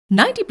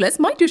90+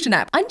 my tuition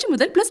app 5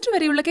 മുതൽ +2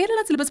 വരെയുള്ള Kerala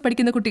syllabus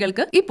പഠിക്കുന്ന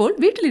കുട്ടികൾക്ക് ഇപ്പോൾ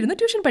വീട്ടിലിരുന്ന്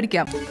ട്യൂഷൻ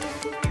പഠിക്കാം.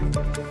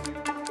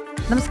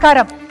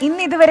 നമസ്കാരം.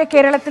 ഇതുവരെ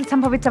കേരളത്തിൽ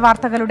സംഭവിച്ച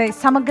വാർത്തകളുടെ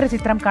സമഗ്ര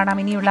ചിത്രം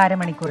കാണാം ഇനിയുള്ള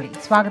അരമണിക്കൂറിൽ.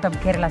 സ്വാഗതം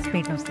കേരള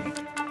സ്പീഡ്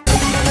ന്യൂസിലേക്ക്.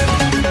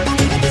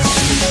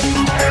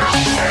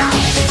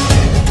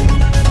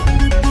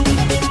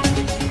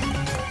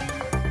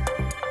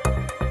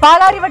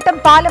 പാലാരിവട്ടം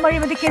പാലം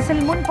അഴിമതി കേസിൽ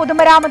മുൻ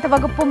പൊതുമരാമത്ത്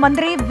വകുപ്പ്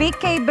മന്ത്രി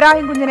VK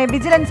ഇബ്രാഹിം കുഞ്ഞിനെ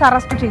വിജിലൻസ്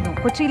അറസ്റ്റ് ചെയ്തു.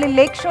 കൊച്ചിയിലെ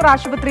ലേക്ക് ഷോർ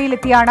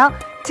ആശുപത്രിയിലെത്തിയാണ്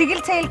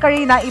ചികിത്സയിൽ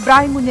കഴിയുന്ന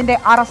ഇബ്രാഹിം കുഞ്ഞിന്റെ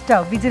അറസ്റ്റ്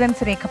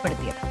വിജിലൻസ്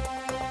രേഖപ്പെടുത്തിയത്.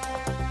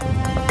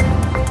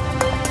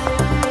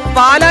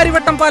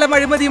 പാലാരിവട്ടം പാലം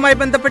അഴിമതിയുമായി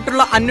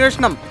ബന്ധപ്പെട്ടുള്ള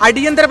അന്വേഷണം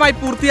അടിയന്തരമായി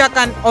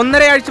പൂർത്തിയാക്കാൻ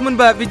 1.5 ആഴ്ച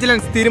മുൻപ്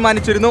വിജിലൻസ്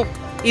തീരുമാനിച്ചിരുന്നു.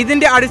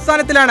 ഇതിന്റെ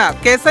അടിസ്ഥാനത്തിലാണ്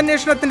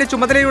കേസന്വേഷണത്തിന്റെ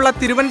ചുമതലയുള്ള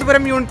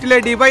തിരുവനന്തപുരം യൂണിറ്റിലെ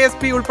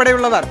ഡിവൈഎസ്പി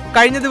ഉൾപ്പെടെയുള്ളവർ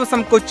കഴിഞ്ഞ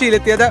ദിവസം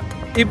കൊച്ചിയിലെത്തിയത്.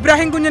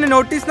 ഇബ്രാഹിം കുഞ്ഞിന്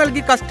നോട്ടീസ്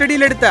നൽകി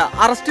കസ്റ്റഡിയിലെടുത്ത്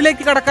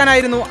അറസ്റ്റിലേക്ക്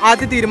കടക്കാനായിരുന്നു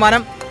ആദ്യ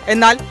തീരുമാനം.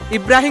 എന്നാൽ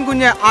ഇബ്രാഹിം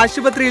കുഞ്ഞ്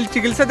ആശുപത്രിയിൽ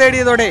ചികിത്സ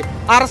തേടിയതോടെ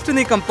അറസ്റ്റ്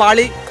നീക്കം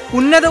പാളി.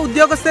 ഉന്നത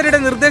ഉദ്യോഗസ്ഥരുടെ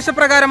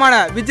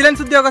നിർദ്ദേശപ്രകാരമാണ്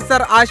വിജിലൻസ്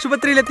ഉദ്യോഗസ്ഥർ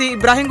ആശുപത്രിയിലെത്തി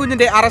ഇബ്രാഹിം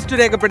കുഞ്ഞിന്റെ അറസ്റ്റ്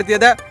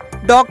രേഖപ്പെടുത്തിയത്.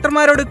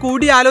 ഡോക്ടർമാരോട്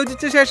കൂടി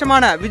ആലോചിച്ച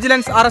ശേഷമാണ്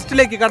വിജിലൻസ്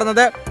അറസ്റ്റിലേക്ക്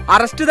കടന്നത്.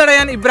 അറസ്റ്റ്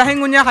തടയാൻ ഇബ്രാഹിം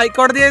കുഞ്ഞ്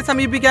ഹൈക്കോടതിയെ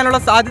സമീപിക്കാനുള്ള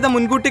സാധ്യത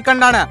മുൻകൂട്ടി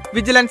കണ്ടാണ്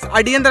വിജിലൻസ്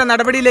അടിയന്തര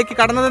നടപടിയിലേക്ക്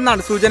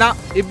കടന്നതെന്നാണ് സൂചന.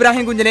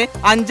 ഇബ്രാഹിം കുഞ്ഞിനെ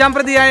 5ാം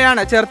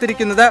പ്രതിയായാണ്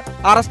ചേർത്തിരിക്കുന്നത്.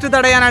 അറസ്റ്റ്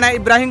തടയാനാണ്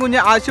ഇബ്രാഹിം കുഞ്ഞ്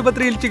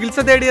ആശുപത്രിയിൽ ചികിത്സ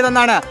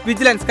തേടിയതെന്നാണ്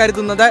വിജിലൻസ്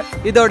കരുതുന്നത്.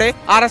 ഇതോടെ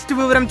അറസ്റ്റ്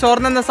വിവരം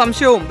ചോർന്നെന്ന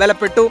സംശയവും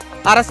ബലപ്പെട്ടു.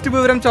 അറസ്റ്റ്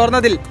വിവരം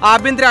ചോർന്നതിൽ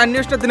ആഭ്യന്തര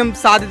അന്വേഷണത്തിനും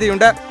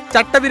സാധ്യതയുണ്ട്.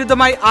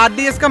 ചട്ടവിരുദ്ധമായി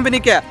RDS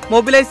കമ്പനിക്ക്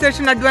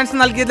മൊബിലൈസേഷൻ അഡ്വാൻസ്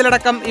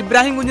നൽകിയതിലടക്കം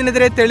ഇബ്രാഹിം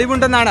കുഞ്ഞിനെതിരെ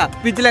തെളിവുണ്ടെന്നാണ്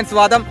വിജിലൻസ്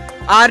വാദം.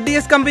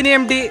 RDS company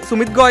MD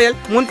Sumit Goyal,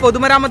 മുൻ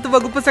പൊതുമരാമത്ത്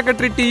വകുപ്പ്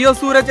സെക്രട്ടറി TO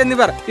സൂരജ്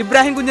എന്നിവർ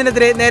ഇബ്രാഹിം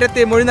കുഞ്ഞിനെതിരെ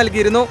നേരത്തെ മൊഴി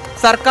നൽകിയിരുന്നു.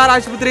 സർക്കാർ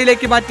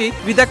ആശുപത്രിയിലേക്ക് മാറ്റി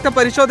വിദഗ്ധ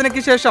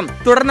പരിശോധനയ്ക്ക് ശേഷം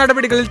തുടർ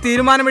നടപടികളിൽ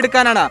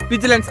തീരുമാനമെടുക്കാനാണ്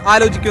വിജിലൻസ്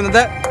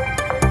ആലോചിക്കുന്നത്.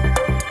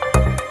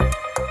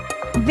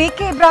 VK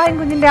ഇബ്രാഹിം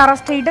കുഞ്ഞിന്റെ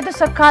അറസ്റ്റ് ഇടതു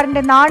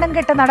സർക്കാരിന്റെ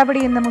നാണംകെട്ട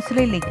നടപടിയെന്ന്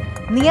മുസ്ലിം ലീഗ്.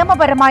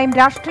 നിയമപരമായും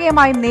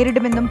രാഷ്ട്രീയമായും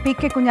നേരിടുമെന്നും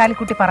PK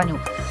കുഞ്ഞാലിക്കുട്ടി പറഞ്ഞു.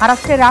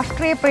 അറസ്റ്റ്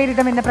രാഷ്ട്രീയ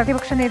പ്രേരിതമെന്ന്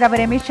പ്രതിപക്ഷ നേതാവ്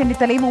രമേശ്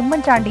ചെന്നിത്തലയും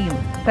ഉമ്മൻചാണ്ടിയും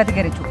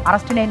പ്രതികരിച്ചു.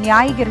 അറസ്റ്റിനെ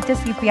ന്യായീകരിച്ച്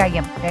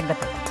CPIM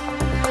രംഗത്ത്.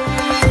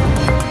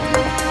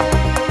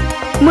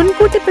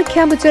 മുൻകൂട്ടി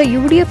പ്രഖ്യാപിച്ച്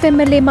UDF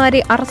MLA-മാരെ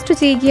അറസ്റ്റ്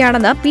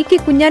ചെയ്യുകയാണെന്ന്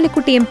PK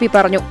കുഞ്ഞാലിക്കുട്ടി MP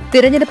പറഞ്ഞു.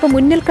 തിരഞ്ഞെടുപ്പ്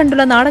മുന്നിൽ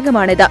കണ്ടുള്ള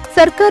നാടകമാണിത്.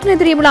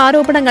 സർക്കാരിനെതിരെയുള്ള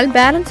ആരോപണങ്ങൾ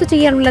ബാലൻസ്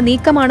ചെയ്യാനുള്ള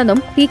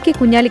നീക്കമാണെന്നും PK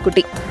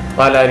കുഞ്ഞാലിക്കുട്ടി.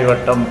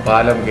 പാലാരിവട്ടം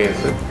പാലം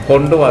കേസ്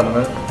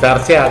കൊണ്ടുവന്ന്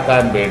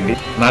ചർച്ചയാക്കാൻ വേണ്ടി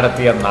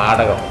നടത്തിയ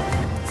നാടകം.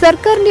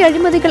 സർക്കാരിന്റെ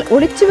അഴിമതികൾ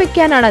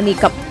ഒളിച്ചുവെക്കാനാണ്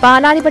നീക്കം.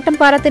 പാലാരിവട്ടം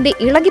പാലത്തിന്റെ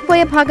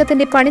ഇളകിപ്പോയ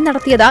ഭാഗത്തിന്റെ പണി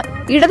നടത്തിയത്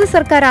ഇടത്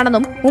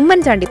സർക്കാരാണെന്നും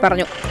ഉമ്മൻചാണ്ടി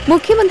പറഞ്ഞു.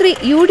 മുഖ്യമന്ത്രി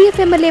UDF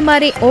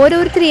MLA-മാരെ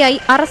ഓരോരുത്തരെയായി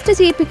അറസ്റ്റ്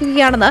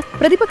ചെയ്യിപ്പിക്കുകയാണെന്ന്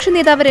പ്രതിപക്ഷ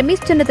നേതാവ്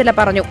രമേശ് ചെന്നിത്തല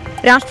പറഞ്ഞു.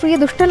 രാഷ്ട്രീയ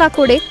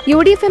ദുഷ്ടലാക്കോടെ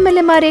UDF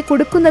MLA-മാരെ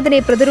കൊടുക്കുന്നതിനെ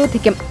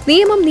പ്രതിരോധിക്കും.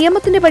 നിയമം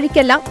നിയമത്തിന്റെ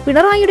വഴിക്കല്ല,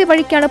 പിണറായിയുടെ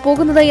വഴിക്കാണ്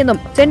പോകുന്നത് എന്നും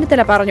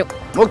ചെന്നിത്തല പറഞ്ഞു.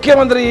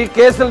 മുഖ്യമന്ത്രി ഈ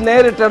കേസിൽ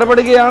നേരിട്ട്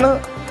ഇടപെടുകയാണ്,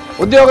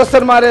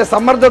 ഉദ്യോഗസ്ഥന്മാരെ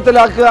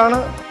സമ്മർദ്ദത്തിലാക്കുകയാണ്.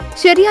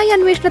 ശരിയായ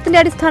അന്വേഷണത്തിന്റെ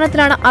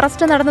അടിസ്ഥാനത്തിലാണ്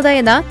അറസ്റ്റ് നടന്നത്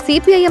എന്ന്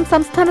CPIM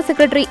സംസ്ഥാന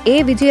സെക്രട്ടറി A.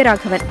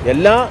 വിജയരാഘവൻ.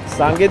 എല്ലാ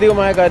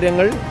സാങ്കേതികമായ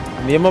കാര്യങ്ങൾ,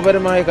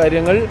 നിയമപരമായ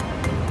കാര്യങ്ങൾ,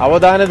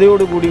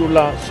 അവധാനതയോടുകൂടിയുള്ള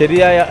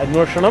ശരിയായ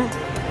അന്വേഷണം,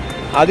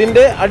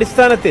 അതിന്റെ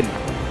അടിസ്ഥാനത്തിൽ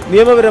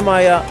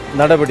നിയമപരമായ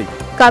നടപടി.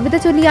 കവിത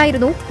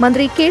ചൊല്ലിയായിരുന്നു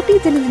മന്ത്രി KT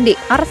ജലീലിന്റെ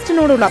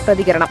അറസ്റ്റിനോടുള്ള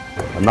പ്രതികരണം.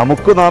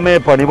 നമുക്ക് നാമേ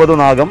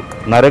പണിപതുനാകം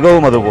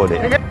നരകവും അതുപോലെ.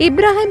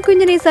 ഇബ്രാഹിം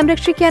കുഞ്ഞിനെ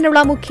സംരക്ഷിക്കാനുള്ള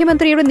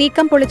മുഖ്യമന്ത്രിയുടെ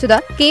നീക്കം പൊളിച്ചത്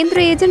കേന്ദ്ര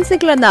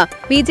ഏജൻസികളെന്ന്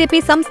BJP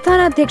സംസ്ഥാന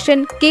അധ്യക്ഷൻ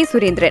K.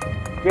 സുരേന്ദ്രൻ.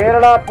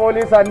 കേരള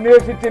പോലീസ്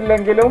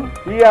അന്വേഷിച്ചില്ലെങ്കിലും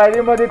ഈ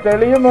അഴിമതി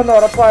തെളിയുമെന്ന്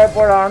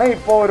ഉറപ്പായപ്പോഴാണ്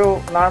ഇപ്പോൾ ഒരു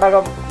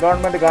നാടകം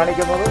ഗവൺമെന്റ്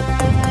കാണിക്കുന്നത്.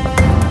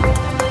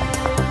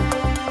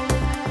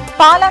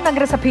 പാലാ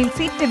നഗരസഭയിൽ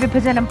സീറ്റ്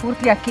വിഭജനം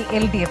പൂർത്തിയാക്കി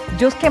LDF.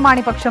 ജോസ് കെ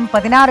മാണി പക്ഷം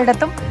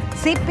 16ഇടത്തും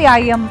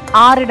CPIM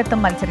 6ഇടത്തും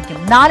മത്സരിക്കും.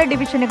 4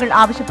 ഡിവിഷനുകൾ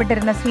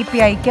ആവശ്യപ്പെട്ടിരുന്ന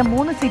CPIക്ക്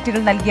 3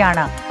 സീറ്റുകൾ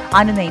നൽകിയാണ്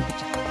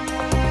അനുനയിപ്പിച്ചത്.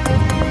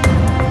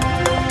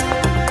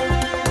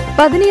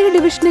 17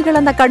 ഡിവിഷനുകൾ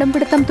എന്ന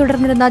കടുംപിടുത്തം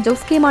തുടർന്നിരുന്ന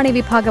ജോസ് കെ മാണി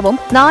വിഭാഗവും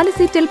 4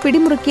 സീറ്റിൽ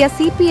പിടിമുറുക്കിയ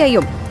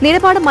CPIയും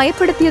നിലപാട്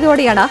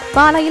മയപ്പെടുത്തിയതോടെയാണ്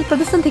പാലായിൽ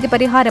പ്രതിസന്ധിക്ക്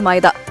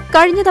പരിഹാരമായത്.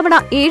 കഴിഞ്ഞ തവണ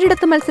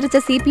 7ഇടത്ത് മത്സരിച്ച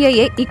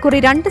CPIയെ ഇക്കുറി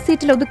 2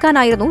 സീറ്റിൽ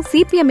ഒതുക്കാനായിരുന്നു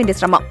CPMന്റെ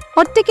ശ്രമം.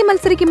 ഒറ്റയ്ക്ക്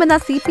മത്സരിക്കുമെന്ന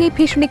CPI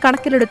ഭീഷണി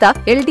കണക്കിലെടുത്ത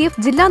LDF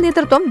ജില്ലാ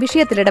നേതൃത്വം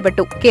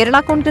വിഷയത്തിലിടപെട്ടു. കേരള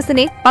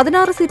കോൺഗ്രസിനെ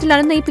 16 സീറ്റിൽ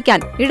അനുനയിപ്പിക്കാൻ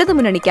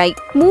ഇടതുമുന്നണിക്കായി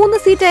 3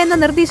 സീറ്റ് എന്ന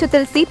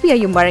നിർദ്ദേശത്തിൽ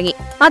CPIയും വഴങ്ങി.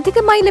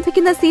 അധികമായി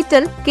ലഭിക്കുന്ന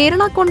സീറ്റിൽ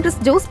കേരള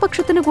കോൺഗ്രസ് ജോസ്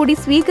പക്ഷത്തിനു കൂടി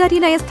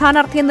സ്വീകാര്യനായ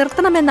സ്ഥാനാർത്ഥിയെ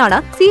നിർത്തണമെന്നാണ്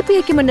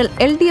CPIക്ക് മുന്നിൽ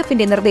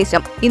LDFന്റെ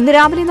നിർദ്ദേശം. ഇന്ന്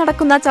രാവിലെ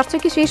നടക്കുന്ന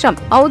ചർച്ചയ്ക്ക് ശേഷം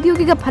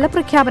ഔദ്യോഗിക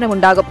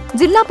ഫലപ്രഖ്യാപനമുണ്ടാകും.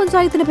 ജില്ലാ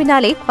പഞ്ചായത്തിന്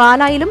പിന്നാലെ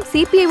പാലായിലും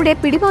CPIയുടെ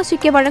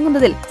പിടിവാശിക്ക്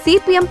വഴങ്ങുന്നതിൽ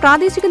CPM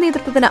പ്രാദേശിക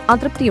നേതൃത്വത്തിന്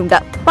അതൃപ്തിയുണ്ട്.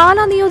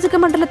 പാലാ നിയോജക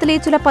മണ്ഡലത്തിലെ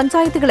ചില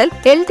പഞ്ചായത്തുകളിൽ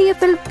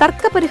LDFൽ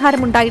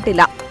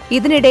തർക്കപരിഹാരമുണ്ടായിട്ടില്ല.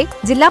 ഇതിനിടെ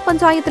ജില്ലാ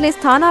പഞ്ചായത്തിലെ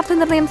സ്ഥാനാർത്ഥി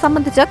നിർണയം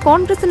സംബന്ധിച്ച്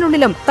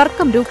കോൺഗ്രസിനുള്ളിലും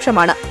തർക്കം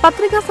രൂക്ഷമാണ്.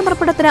 പത്രികാ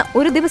സമർപ്പണത്തിന്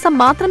ഒരു ദിവസം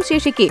മാത്രം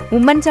ശേഷിക്കെ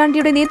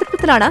ഉമ്മൻചാണ്ടിയുടെ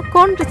നേതൃത്വത്തിലാണ്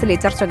കോൺഗ്രസിലെ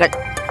ചർച്ചകൾ.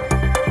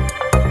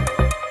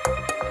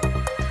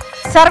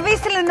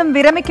 സർവീസിൽ നിന്നും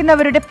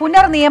വിരമിക്കുന്നവരുടെ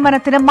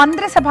പുനർനിയമനത്തിന്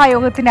മന്ത്രിസഭാ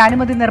യോഗത്തിന്റെ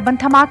അനുമതി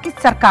നിർബന്ധമാക്കി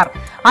സർക്കാർ.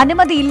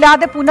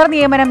 അനുമതിയില്ലാതെ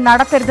പുനർനിയമനം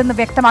നടത്തരുതെന്ന്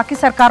വ്യക്തമാക്കി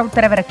സർക്കാർ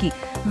ഉത്തരവിറക്കി.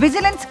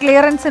 വിജിലൻസ്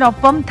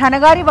ക്ലിയറൻസിനൊപ്പം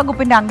ധനകാര്യ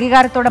വകുപ്പിന്റെ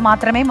അംഗീകാരത്തോടെ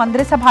മാത്രമേ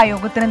മന്ത്രിസഭാ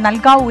യോഗത്തിന്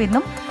നൽകാവൂ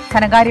എന്നും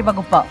ധനകാര്യ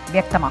വകുപ്പ്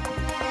വ്യക്തമാക്കും.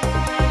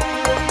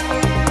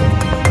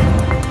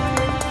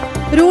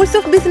 റൂൾസ്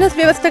ഓഫ് ബിസിനസ്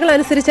വ്യവസ്ഥകൾ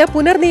അനുസരിച്ച്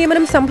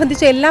പുനർനിയമനം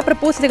സംബന്ധിച്ച എല്ലാ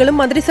പ്രപ്പോസലുകളും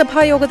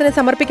മന്ത്രിസഭാ യോഗത്തിന്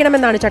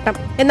സമർപ്പിക്കണമെന്നാണ് ചട്ടം.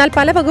 എന്നാൽ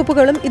പല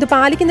വകുപ്പുകളും ഇത്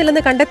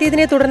പാലിക്കുന്നില്ലെന്ന്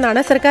കണ്ടെത്തിയതിനെ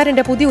തുടർന്നാണ്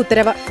സർക്കാരിന്റെ പുതിയ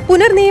ഉത്തരവ്.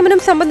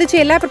 പുനർനിയമനം സംബന്ധിച്ച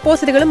എല്ലാ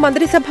പ്രപ്പോസലുകളും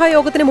മന്ത്രിസഭാ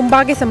യോഗത്തിന്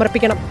മുമ്പാകെ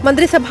സമർപ്പിക്കണം.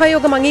 മന്ത്രിസഭാ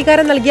യോഗം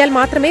അംഗീകാരം നൽകിയാൽ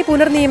മാത്രമേ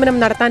പുനർനിയമനം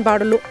നടത്താൻ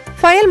പാടുള്ളൂ.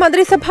 ഫയൽ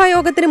മന്ത്രിസഭാ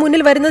യോഗത്തിന്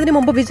മുന്നിൽ വരുന്നതിന്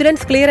മുമ്പ്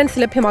വിജിലൻസ് ക്ലിയറൻസ്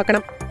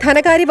ലഭ്യമാക്കണം.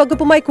 ധനകാര്യ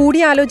വകുപ്പുമായി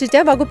കൂടിയാലോചിച്ച്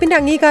വകുപ്പിന്റെ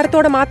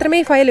അംഗീകാരത്തോടെ മാത്രമേ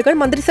ഫയലുകൾ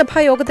മന്ത്രിസഭാ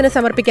യോഗത്തിന്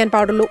സമർപ്പിക്കാൻ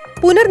പാടുള്ളൂ.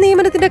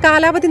 പുനർനിയമനത്തിന്റെ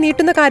കാലാവധി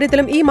നീട്ടുന്ന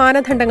കാര്യത്തിലും ഈ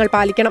മാനദണ്ഡങ്ങൾ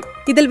പാലിക്കണം.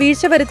 ഇതിൽ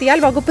വീഴ്ച വരുത്തിയാൽ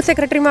വകുപ്പ്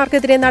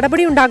സെക്രട്ടറിമാർക്കെതിരെ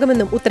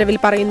നടപടിയുണ്ടാകുമെന്നും ഉത്തരവിൽ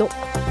പറയുന്നു.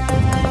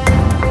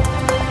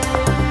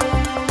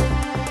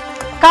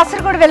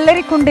 കാസർഗോഡ്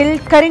വെള്ളരിക്കുണ്ടിൽ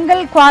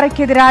കരിങ്കൽ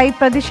ക്വാറിക്കെതിരായി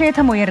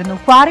പ്രതിഷേധമുയരുന്നു.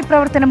 ക്വാറി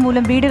പ്രവർത്തനം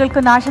മൂലം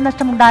വീടുകൾക്ക്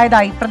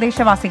നാശനഷ്ടമുണ്ടായതായി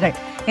പ്രദേശവാസികൾ.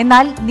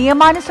 എന്നാൽ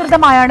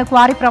നിയമാനുസൃതമായാണ്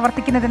ക്വാറി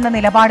പ്രവർത്തിക്കുന്നതെന്ന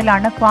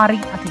നിലപാടിലാണ് ക്വാറി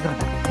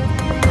അധികൃതർ.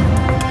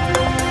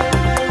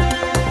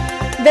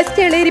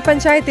 വെസ്റ്റ് എളേരി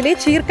പഞ്ചായത്തിലെ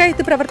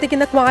ചീർക്കയത്ത്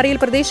പ്രവർത്തിക്കുന്ന ക്വാറിയിൽ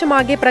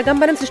പ്രദേശമാകെ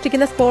പ്രകമ്പനം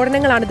സൃഷ്ടിക്കുന്ന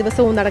സ്ഫോടനങ്ങളാണ്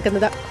ദിവസവും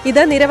നടക്കുന്നത്.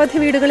 ഇത് നിരവധി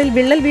വീടുകളിൽ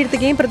വിള്ളൽ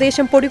വീഴ്ത്തുകയും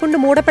പ്രദേശം പൊടികൊണ്ട്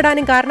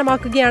മൂടപ്പെടാനും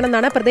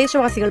കാരണമാക്കുകയാണെന്നാണ്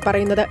പ്രദേശവാസികൾ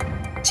പറയുന്നത്.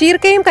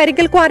 ചീർക്കയും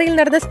കരിങ്കൽ ക്വാറിയിൽ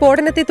നടന്ന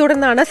സ്ഫോടനത്തെ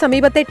തുടർന്നാണ്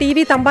സമീപത്തെ ടി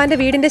വി തമ്പാന്റെ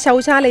വീടിന്റെ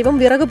ശൌചാലയവും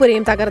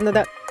വിറകുപുരയും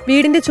തകർന്നത്.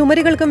 വീടിന്റെ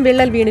ചുമരുകൾക്കും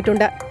വിള്ളൽ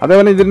വീണിട്ടുണ്ട്.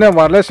 അതേപോലെ ഇതിന്റെ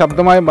വളരെ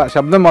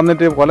ശബ്ദം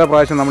വന്നിട്ട് പല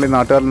പ്രാവശ്യം നമ്മൾ ഈ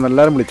നാട്ടുകാരിൽ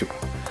എല്ലാവരും വിളിച്ചു.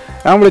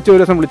 ഞാൻ ഒരു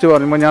ദിവസം വിളിച്ചു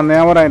പറയുമ്പോൾ ഞാൻ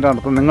നിയമപരമായിട്ട്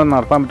നടത്തും, നിങ്ങൾ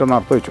നടത്താൻ പറ്റുമെന്ന്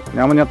അർത്ഥം വെച്ചു.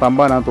 ഞാൻ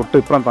തമ്പാനാണ് തൊട്ട്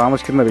ഇപ്പുറം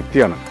താമസിക്കുന്ന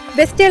വ്യക്തിയാണ്.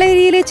 വെസ്റ്റ്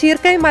എളേരിയിലെ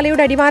ചീർക്കൈ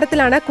മലയുടെ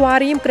അടിവാരത്തിലാണ്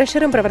ക്വാറിയും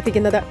ക്രഷറും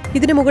പ്രവർത്തിക്കുന്നത്.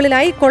 ഇതിനു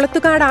മുകളിലായി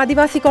കൊളത്തുകാട്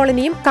ആദിവാസി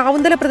കോളനിയും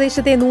കാവുന്തല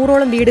പ്രദേശത്തെ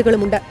 100ഓളം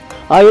വീടുകളുമുണ്ട്.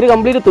 ആ ഒരു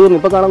കംപ്ലീറ്റ് തീർന്നു.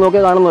 ഇപ്പൊ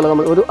കാണുന്നല്ലോ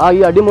നമ്മൾ ഒരു ഈ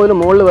അടി മുതൽ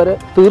മുകളിൽ വരെ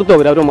തീർത്തു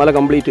അവർ മല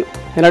കംപ്ലീറ്റ്.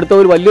 അതിനടുത്ത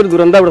ഒരു വലിയൊരു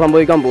ദുരന്തം ഇവിടെ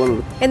സംഭവിക്കാൻ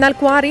പോകുന്നത്. എന്നാൽ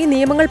ക്വാറി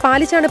നിയമങ്ങൾ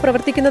പാലിച്ചാണ്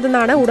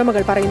പ്രവർത്തിക്കുന്നതെന്നാണ്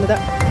ഉടമകൾ പറയുന്നത്.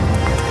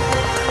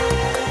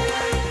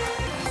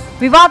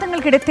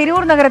 വിവാദങ്ങൾക്കിടെ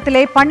തിരൂർ നഗരത്തിലെ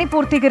പണി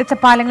പൂർത്തീകരിച്ച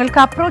പാലങ്ങൾക്ക്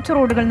അപ്രോച്ച്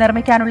റോഡുകൾ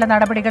നിർമ്മിക്കാനുള്ള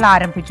നടപടികൾ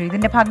ആരംഭിച്ചു.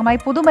 ഇതിന്റെ ഭാഗമായി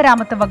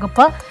പൊതുമരാമത്ത്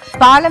വകുപ്പ്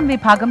പാലം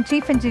വിഭാഗം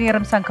ചീഫ്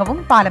എഞ്ചിനീയറും സംഘവും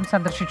പാലം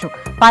സന്ദർശിച്ചു.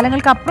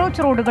 പാലങ്ങൾക്ക്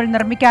അപ്രോച്ച് റോഡുകൾ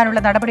നിർമ്മിക്കാനുള്ള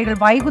നടപടികൾ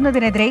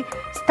വൈകുന്നതിനെതിരെ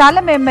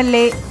സ്ഥലം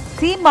MLA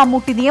സി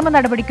മമ്മൂട്ടി നിയമ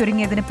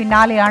നടപടിക്കൊരുങ്ങിയതിന്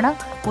പിന്നാലെയാണ്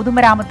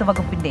പൊതുമരാമത്ത്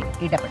വകുപ്പിന്റെ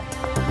ഇടപെടൽ.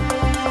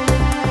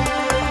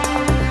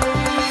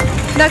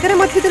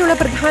 നഗരമധ്യത്തിലുള്ള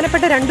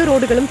പ്രധാനപ്പെട്ട 2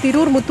 റോഡുകളും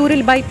തിരൂർ മുത്തൂരിൽ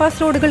ബൈപ്പാസ്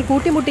റോഡുകൾ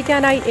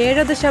കൂട്ടിമുട്ടിക്കാനായി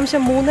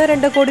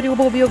 7.32 കോടി രൂപ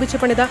ഉപയോഗിച്ച്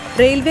പണിത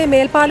റെയിൽവേ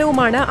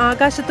മേൽപ്പാലവുമാണ്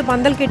ആകാശത്ത്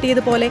പന്തൽ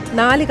കെട്ടിയതുപോലെ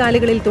 4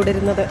 കാലുകളിൽ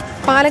തുടരുന്നത്.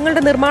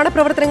 പാലങ്ങളുടെ നിർമ്മാണ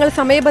പ്രവർത്തനങ്ങൾ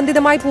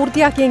സമയബന്ധിതമായി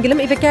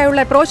പൂർത്തിയാക്കിയെങ്കിലും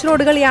ഇവയ്ക്കായുള്ള അപ്രോച്ച്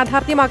റോഡുകൾ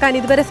യാഥാർത്ഥ്യമാക്കാൻ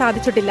ഇതുവരെ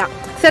സാധിച്ചിട്ടില്ല.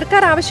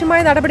 സർക്കാർ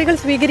ആവശ്യമായ നടപടികൾ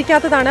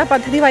സ്വീകരിക്കാത്തതാണ്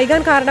പദ്ധതി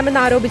വൈകാൻ കാരണമെന്ന്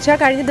ആരോപിച്ച്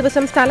കഴിഞ്ഞ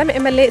ദിവസം സ്ഥലം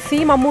MLA സി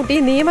മമ്മൂട്ടി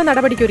നിയമ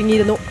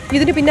നടപടിക്കൊരുങ്ങിയിരുന്നു.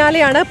 ഇതിനു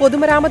പിന്നാലെയാണ്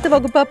പൊതുമരാമത്ത്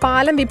വകുപ്പ്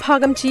പാലം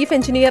വിഭാഗം ചീഫ്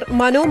എഞ്ചിനീയർ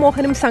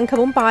മനോമോഹനും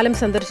സംഘവും പാലം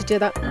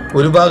സന്ദർശിച്ചത്.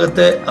 ഒരു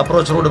ഭാഗത്തെ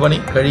അപ്രോച്ച് റോഡ് പണി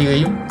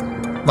കഴിയുകയും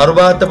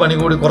മറുഭാഗത്തെ പണി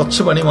കൂടി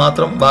കുറച്ച് പണി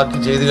മാത്രം ബാക്കി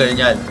ചെയ്തു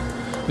കഴിഞ്ഞാൽ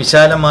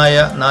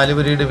വിശാലമായ 4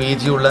 വരിയുടെ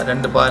വീതിയുള്ള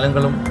 2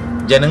 പാലങ്ങളും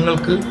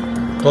ജനങ്ങൾക്ക്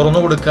തുറന്നു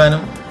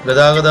കൊടുക്കാനും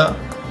ഗതാഗത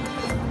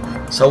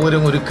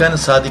സൗകര്യം ഒരുക്കാൻ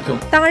സാധിക്കും.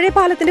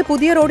 താഴെപ്പാലത്തിന്റെ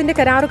പുതിയ റോഡിന്റെ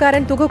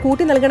കരാറുകാരൻ തുക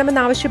കൂട്ടി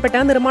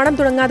നൽകണമെന്നാവശ്യപ്പെട്ട് നിർമ്മാണം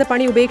തുടങ്ങാതെ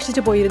പണി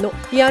ഉപേക്ഷിച്ചു പോയിരുന്നു.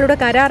 ഇയാളുടെ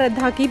കരാർ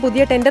റദ്ദാക്കി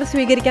പുതിയ ടെൻഡർ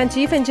സ്വീകരിക്കാൻ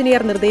ചീഫ്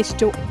എഞ്ചിനീയർ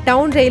നിർദ്ദേശിച്ചു.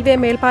 ടൗൺ റെയിൽവേ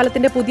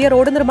മേൽപ്പാലത്തിന്റെ പുതിയ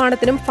റോഡ്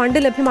നിർമ്മാണത്തിനും ഫണ്ട്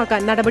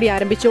ലഭ്യമാക്കാൻ നടപടി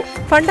ആരംഭിച്ചു.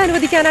 ഫണ്ട്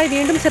അനുവദിക്കാനായി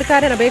വീണ്ടും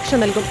സർക്കാരിന് അപേക്ഷ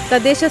നൽകും.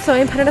 തദ്ദേശ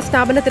സ്വയംഭരണ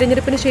സ്ഥാപന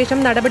തിരഞ്ഞെടുപ്പിന് ശേഷം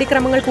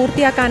നടപടിക്രമങ്ങൾ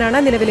പൂർത്തിയാക്കാനാണ്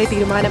നിലവിലെ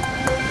തീരുമാനം.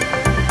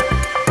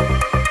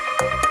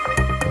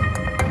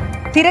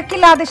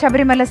 തിരക്കില്ലാതെ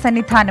ശബരിമല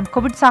സന്നിധാനം.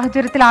 കോവിഡ്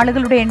സാഹചര്യത്തിൽ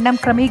ആളുകളുടെ എണ്ണം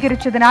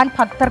ക്രമീകരിച്ചതിനാൽ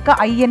ഭക്തർക്ക്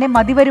അയ്യനെ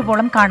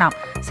മതിവരുവോളം കാണാം.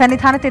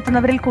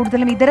 സന്നിധാനത്തെത്തുന്നവരിൽ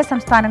കൂടുതലും ഇതര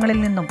സംസ്ഥാനങ്ങളിൽ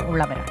നിന്നും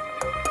ഉള്ളവരാണ്.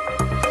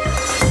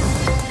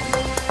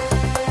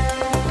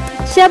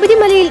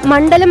 ശബരിമലയിൽ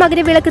മണ്ഡല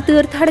മകരവിളക്ക്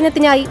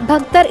തീർത്ഥാടനത്തിനായി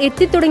ഭക്തർ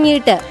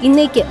എത്തിത്തുടങ്ങിയിട്ട്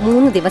ഇന്നേക്ക്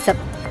 3 ദിവസം.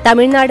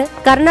 തമിഴ്നാട്,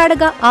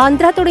 കർണാടക,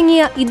 ആന്ധ്ര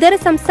തുടങ്ങിയ ഇതര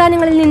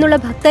സംസ്ഥാനങ്ങളിൽ നിന്നുള്ള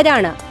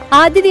ഭക്തരാണ്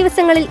ആദ്യ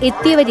ദിവസങ്ങളിൽ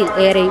എത്തിയവരിൽ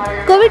ഏറെയും.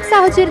 കോവിഡ്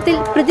സാഹചര്യത്തിൽ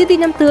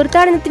പ്രതിദിനം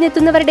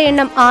തീർത്ഥാടനത്തിനെത്തുന്നവരുടെ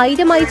എണ്ണം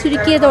 1000-ആയി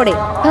ചുരുക്കിയതോടെ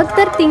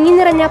ഭക്തർ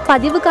തിങ്ങിനിറഞ്ഞ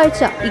പതിവ്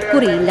കാഴ്ച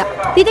ഇക്കുറിയില്ല.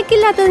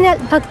 തിരക്കില്ലാത്തതിനാൽ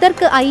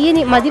ഭക്തർക്ക്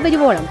അയ്യനെ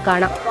മതിവരുവോളം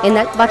കാണാം.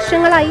 എന്നാൽ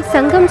വർഷങ്ങളായി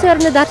സംഘം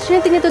ചേർന്ന്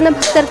ദർശനത്തിനെത്തുന്ന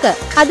ഭക്തർക്ക്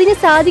അതിന്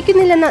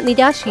സാധിക്കുന്നില്ലെന്ന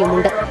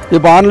നിരാശയുമുണ്ട്.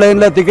 இப்போ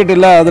ஆன்லைனில் டிக்கெட்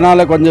இல்லை,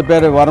 அதனால கொஞ்சம்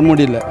பேர் வர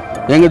முடியல.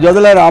 எங்கள்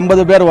ஜோதியில்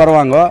 50 பேர்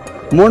வருவாங்க,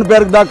 3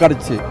 பேருக்கு தான்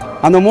கிடச்சி.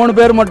 அந்த 3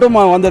 பேர் மட்டும்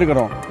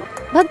வந்திருக்கிறோம்.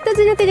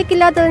 ഭക്തജന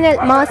തിരക്കില്ലാത്തതിനാൽ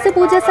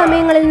മാസപൂജ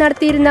സമയങ്ങളിൽ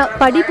നടത്തിയിരുന്ന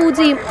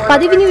പടിപൂജയും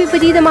പതിവിന്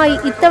വിപരീതമായി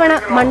ഇത്തവണ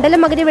മണ്ഡല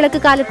മകരവിളക്ക്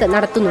കാലത്ത്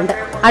നടത്തുന്നുണ്ട്.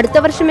 അടുത്ത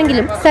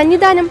വർഷമെങ്കിലും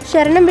സന്നിധാനം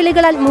ശരണം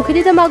വിളികളാൽ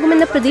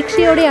മുഖരിതമാകുമെന്ന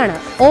പ്രതീക്ഷയോടെയാണ്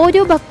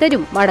ഓരോ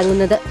ഭക്തരും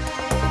മടങ്ങുന്നത്.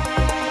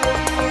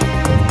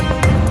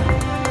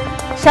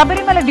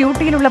 ശബരിമല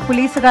ഡ്യൂട്ടിയിലുള്ള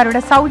പോലീസുകാരുടെ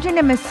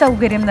സൗജന്യ മെസ്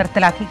സൗകര്യം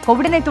നിർത്തലാക്കി.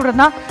 കോവിഡിനെ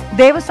തുടർന്ന്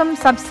ദേവസ്വം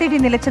സബ്സിഡി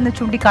നിലച്ചെന്ന്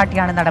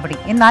ചൂണ്ടിക്കാട്ടിയാണ് നടപടി.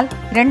 എന്നാൽ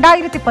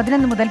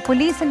 2011 മുതൽ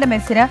പോലീസിന്റെ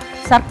മെസ്സിന്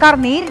സർക്കാർ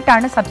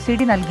നേരിട്ടാണ്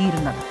സബ്സിഡി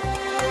നൽകിയിരുന്നത്.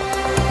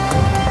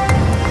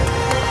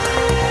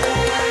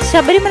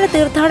 ശബരിമല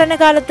തീർത്ഥാടന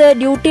കാലത്ത്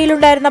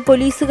ഡ്യൂട്ടിയിലുണ്ടായിരുന്ന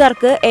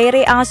പോലീസുകാർക്ക് ഏറെ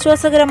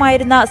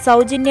ആശ്വാസകരമായിരുന്ന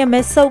സൗജന്യ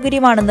മെസ്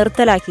സൗകര്യമാണ്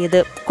നിർത്തലാക്കിയത്.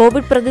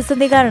 കോവിഡ്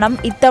പ്രതിസന്ധി കാരണം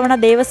ഇത്തവണ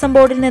ദേവസ്വം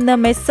ബോർഡിൽ നിന്ന്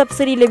മെസ്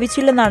സബ്സിഡി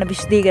ലഭിച്ചില്ലെന്നാണ്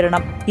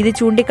വിശദീകരണം. ഇത്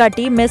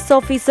ചൂണ്ടിക്കാട്ടി മെസ്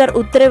ഓഫീസർ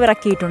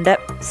ഉത്തരവിറക്കിയിട്ടുണ്ട്.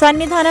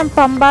 സന്നിധാനം,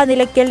 പമ്പ,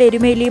 നിലയ്ക്കൽ,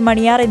 എരുമേലി,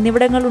 മണിയാർ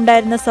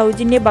എന്നിവിടങ്ങളിലുണ്ടായിരുന്ന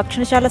സൗജന്യ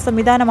ഭക്ഷണശാല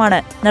സംവിധാനമാണ്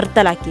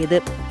നിർത്തലാക്കിയത്.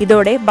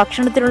 ഇതോടെ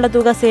ഭക്ഷണത്തിനുള്ള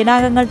തുക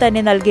സേനാംഗങ്ങൾ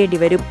തന്നെ നൽകേണ്ടി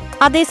വരും.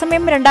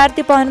 അതേസമയം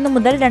 2011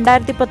 മുതൽ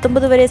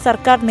 2019 വരെ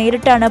സർക്കാർ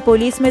നേരിട്ടാണ്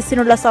പോലീസ്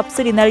മെസ്സിനുള്ള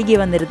സബ്സിഡി നൽകി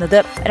വന്നിരുന്നത്.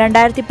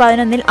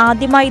 2011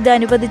 ആദ്യമായി ഇത്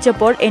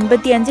അനുവദിച്ചപ്പോൾ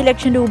 85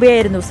 ലക്ഷം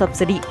രൂപയായിരുന്നു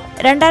സബ്സിഡി.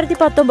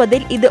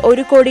 2019 ഇത്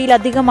 1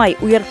 കോടിയിലധികമായി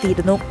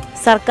ഉയർത്തിയിരുന്നു.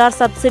 സർക്കാർ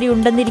സബ്സിഡി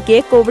ഉണ്ടെന്നിരിക്കെ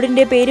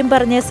കോവിഡിന്റെ പേരും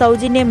പറഞ്ഞ്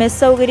സൗജന്യ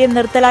മെസ് സൗകര്യം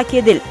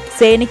നിർത്തലാക്കിയതിൽ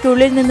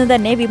സേനയ്ക്കുള്ളിൽ നിന്ന്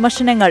തന്നെ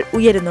വിമർശനങ്ങൾ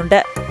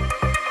ഉയരുന്നുണ്ട്.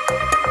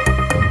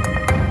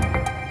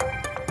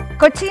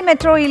 കൊച്ചി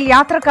മെട്രോയിൽ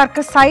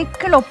യാത്രക്കാർക്ക്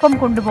സൈക്കിൾ ഒപ്പം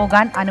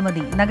കൊണ്ടുപോകാൻ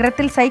അനുമതി.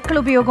 നഗരത്തിൽ സൈക്കിൾ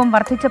ഉപയോഗം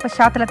വർദ്ധിച്ച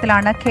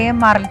പശ്ചാത്തലത്തിലാണ്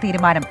KMRL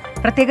തീരുമാനം.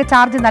 പ്രത്യേക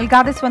ചാർജ്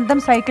നൽകാതെ സ്വന്തം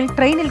സൈക്കിൾ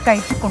ട്രെയിനിൽ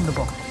കയറ്റി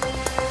കൊണ്ടുപോകും.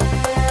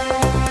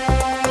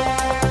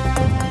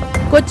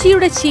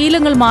 കൊച്ചിയുടെ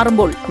ശീലങ്ങൾ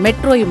മാറുമ്പോൾ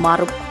മെട്രോയും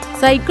മാറും.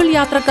 സൈക്കിൾ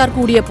യാത്രക്കാർ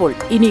കൂടിയപ്പോൾ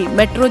ഇനി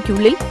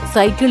മെട്രോയ്ക്കുള്ളിൽ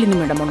സൈക്കിളിനും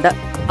ഇടമുണ്ട്,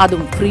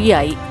 അതും ഫ്രീ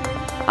ആയി.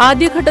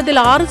 ആദ്യഘട്ടത്തിൽ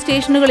 6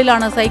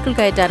 സ്റ്റേഷനുകളിലാണ് സൈക്കിൾ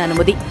കയറ്റാൻ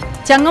അനുമതി.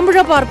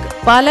 Changampuzha park,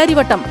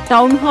 Palarivattom,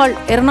 town hall,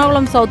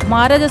 Ernakulam south,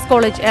 Maharajas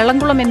college,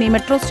 Elamkulam എന്നീ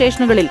മെട്രോ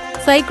സ്റ്റേഷനുകളിൽ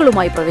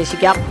സൈക്കിളുമായി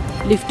പ്രവേശിക്കാം.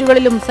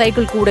 ലിഫ്റ്റുകളിലും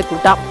സൈക്കിൾ കൂടെ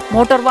കൂട്ടാം.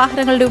 മോട്ടോർ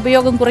വാഹനങ്ങളുടെ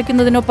ഉപയോഗം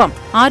കുറയ്ക്കുന്നതിനൊപ്പം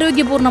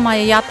ആരോഗ്യപൂർണമായ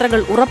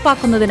യാത്രകൾ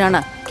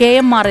ഉറപ്പാക്കുന്നതിനാണ്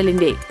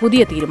KMRLന്റെ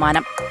പുതിയ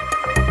തീരുമാനം.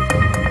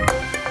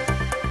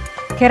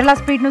 കേരള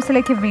സ്പീഡ്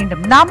ന്യൂസിലേക്ക്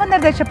വീണ്ടും.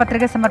 നാമനിർദ്ദേശ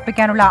പത്രിക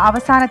സമർപ്പിക്കാനുള്ള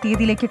അവസാന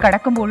തീയതിയിലേക്ക്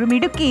കടക്കുമ്പോഴും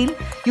ഇടുക്കിയിൽ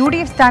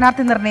UDF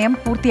സ്ഥാനാർത്ഥി നിർണയം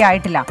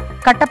പൂർത്തിയായിട്ടില്ല.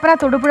 കട്ടപ്പന,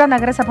 തൊടുപുഴ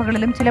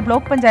നഗരസഭകളിലും ചില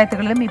ബ്ലോക്ക്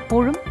പഞ്ചായത്തുകളിലും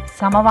ഇപ്പോഴും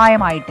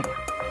സമവായമായിട്ടില്ല.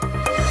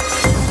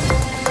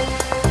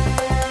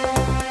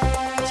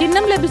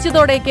 ചിഹ്നം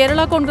ലഭിച്ചതോടെ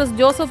കേരള കോൺഗ്രസ്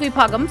ജോസഫ്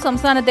വിഭാഗം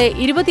സംസ്ഥാനത്തെ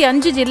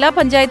 25 ജില്ലാ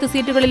പഞ്ചായത്ത്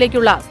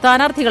സീറ്റുകളിലേക്കുള്ള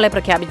സ്ഥാനാർത്ഥികളെ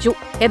പ്രഖ്യാപിച്ചു.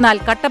 എന്നാൽ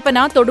കട്ടപ്പന,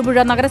 തൊടുപുഴ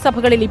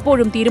നഗരസഭകളിൽ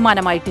ഇപ്പോഴും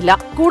തീരുമാനമായിട്ടില്ല.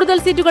 കൂടുതൽ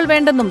സീറ്റുകൾ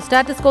വേണ്ടെന്നും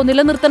സ്റ്റാറ്റസ് കോ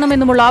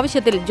നിലനിർത്തണമെന്നുമുള്ള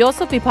ആവശ്യത്തിൽ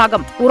ജോസഫ്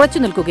വിഭാഗം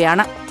ഉറച്ചു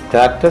നിൽക്കുകയാണ്.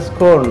 സ്റ്റാറ്റസ്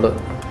കോ ഉണ്ട്,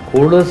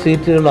 കൂടുതൽ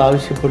സീറ്റുകൾ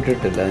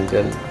ആവശ്യപ്പെട്ടിട്ടില്ല.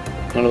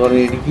 ഞങ്ങൾ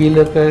പറഞ്ഞു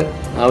ഇടുക്കിയിലൊക്കെ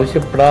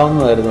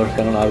ആവശ്യപ്പെടാവുന്നതായിരുന്നു, പക്ഷെ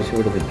ഞങ്ങൾ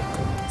ആവശ്യപ്പെടുന്നില്ല.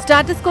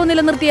 സ്റ്റാറ്റസ് കോ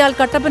നിലനിർത്തിയാൽ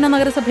കട്ടപ്പന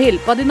നഗരസഭയിൽ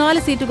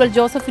 14 സീറ്റുകൾ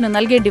ജോസഫിന്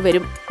നൽകേണ്ടി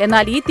വരും.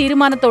 എന്നാൽ ഈ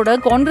തീരുമാനത്തോട്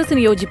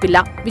കോൺഗ്രസിന് യോജിപ്പില്ല.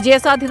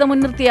 വിജയസാധ്യത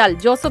മുൻനിർത്തിയാൽ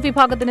ജോസഫ്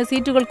വിഭാഗത്തിന്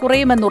സീറ്റുകൾ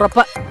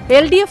കുറയുമെന്നുറപ്പ്.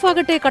 LDF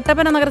ആകട്ടെ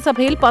കട്ടപ്പന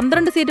നഗരസഭയിൽ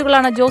 12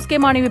 സീറ്റുകളാണ് ജോസ് കെ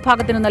മാണി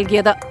വിഭാഗത്തിന്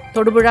നൽകിയത്.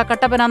 തൊടുപുഴ,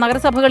 കട്ടപ്പന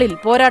നഗരസഭകളിൽ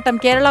പോരാട്ടം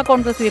കേരള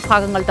കോൺഗ്രസ്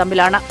വിഭാഗങ്ങൾ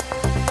തമ്മിലാണ്.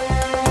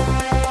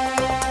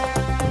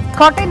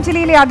 കോട്ടയം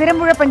ജില്ലയിലെ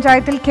അതിരമ്പുഴ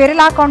പഞ്ചായത്തിൽ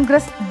കേരള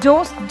കോൺഗ്രസ്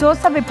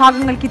ജോസഫ്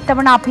വിഭാഗങ്ങൾക്ക്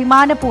ഇത്തവണ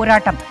അഭിമാന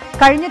പോരാട്ടം.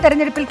 കഴിഞ്ഞ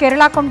തെരഞ്ഞെടുപ്പിൽ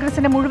കേരള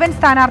കോൺഗ്രസിന്റെ മുഴുവൻ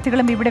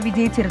സ്ഥാനാർത്ഥികളും ഇവിടെ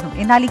വിജയിച്ചിരുന്നു.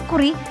 എന്നാൽ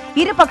ഇക്കുറി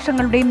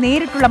ഇരുപക്ഷങ്ങളുടെയും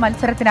നേരിട്ടുള്ള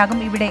മത്സരത്തിനാകും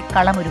ഇവിടെ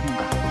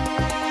കളമൊരുങ്ങുക.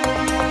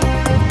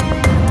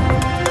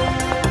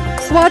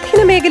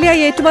 സ്വാധീന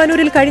മേഖലയായ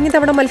ഏറ്റുമാനൂരിൽ കഴിഞ്ഞ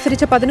തവണ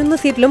മത്സരിച്ച 11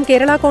 സീറ്റിലും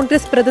കേരള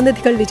കോൺഗ്രസ്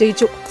പ്രതിനിധികൾ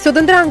വിജയിച്ചു.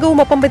 സ്വതന്ത്ര അംഗവും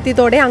ഒപ്പം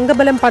എത്തിയതോടെ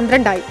അംഗബലം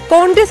 12ആയി.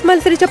 കോൺഗ്രസ്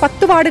മത്സരിച്ച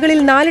 10 വാർഡുകളിൽ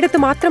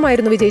 4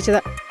 മാത്രമായിരുന്നു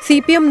വിജയിച്ചത്.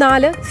 CPM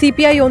 4,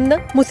 CPI 1,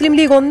 മുസ്ലിം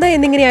ലീഗ് 1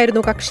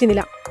 എന്നിങ്ങനെയായിരുന്നു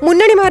കക്ഷിനില.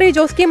 മുന്നണി മാറിയ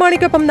ജോസ് കെ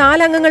മാണിക്കൊപ്പം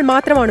 4 അംഗങ്ങൾ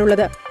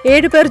മാത്രമാണുള്ളത്.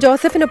 7 പേർ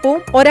ജോസഫിനൊപ്പവും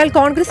ഒരാൾ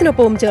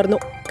കോൺഗ്രസിനൊപ്പവും ചേർന്നു.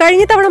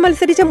 കഴിഞ്ഞ തവണ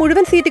മത്സരിച്ച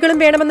മുഴുവൻ സീറ്റുകളും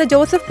വേണമെന്ന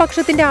ജോസഫ്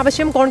പക്ഷത്തിന്റെ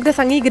ആവശ്യം കോൺഗ്രസ്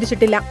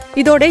അംഗീകരിച്ചിട്ടില്ല.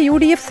 ഇതോടെ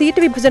UDF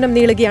സീറ്റ് വിഭജനം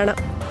നീളുകയാണ്.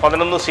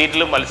 11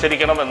 സീറ്റിലും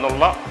മത്സരിക്കണം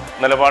എന്നുള്ള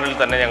നിലപാടിൽ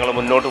തന്നെ ഞങ്ങൾ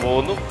മുന്നോട്ട്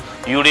പോകുന്നു.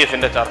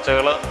 UDFന്റെ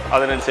ചർച്ചകൾ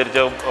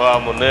അതിനനുസരിച്ച്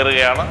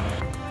മുന്നേറുകയാണ്.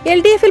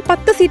 LDFൽ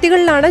 10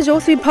 സീറ്റുകളിലാണ്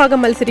ജോസ്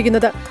വിഭാഗം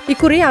മത്സരിക്കുന്നത്.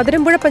 ഇക്കുറി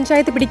അതിരമ്പുഴ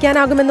പഞ്ചായത്ത്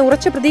പിടിക്കാനാകുമെന്ന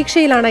ഉറച്ച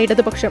പ്രതീക്ഷയിലാണ്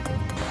ഇടതുപക്ഷം.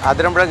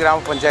 അതിരമ്പുഴ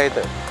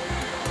ഗ്രാമപഞ്ചായത്ത്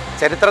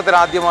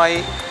ചരിത്രത്തിലാദ്യമായി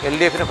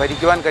LDFന്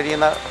ഭരിക്കുവാൻ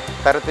കഴിയുന്ന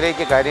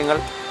തരത്തിലേക്ക് കാര്യങ്ങൾ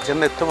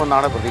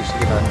ചെന്നെത്തുമെന്നാണ്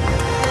പ്രതീക്ഷിക്കുന്നത്.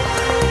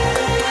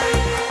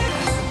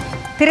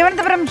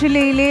 തിരുവനന്തപുരം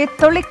ജില്ലയിലെ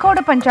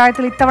തൊളിക്കോട്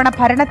പഞ്ചായത്തിൽ ഇത്തവണ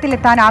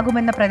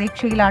ഭരണത്തിലെത്താനാകുമെന്ന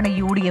പ്രതീക്ഷയിലാണ്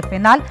UDF.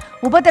 എന്നാൽ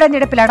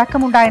ഉപതെരഞ്ഞെടുപ്പിൽ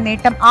അടക്കമുണ്ടായ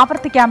നേട്ടം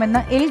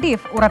ആവർത്തിക്കാമെന്ന്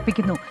LDF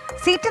ഉറപ്പിക്കുന്നു.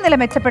 സീറ്റ് നില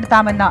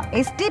മെച്ചപ്പെടുത്താമെന്ന്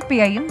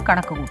SDPIയും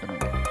കണക്കുകൂട്ടുന്നു.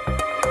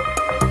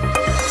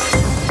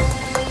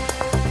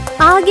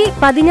 ആകെ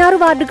 16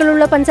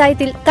 വാർഡുകളുള്ള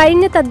പഞ്ചായത്തിൽ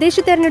കഴിഞ്ഞ തദ്ദേശ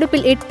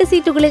തെരഞ്ഞെടുപ്പിൽ 8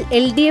 സീറ്റുകളിൽ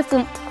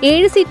LDFും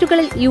 7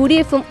 സീറ്റുകളിൽ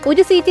UDFും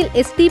 1 സീറ്റിൽ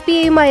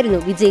SDPIയുമായിരുന്നു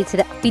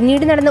വിജയിച്ചത്.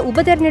 പിന്നീട് നടന്ന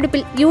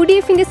ഉപതെരഞ്ഞെടുപ്പിൽ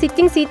UDFന്റെ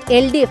സിറ്റിംഗ് സീറ്റ്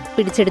LDF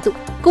പിടിച്ചെടുത്തു.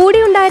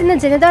 കൂടെയുണ്ടായിരുന്ന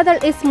ജനതാദൾ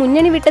S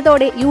മുന്നണി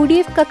വിട്ടതോടെ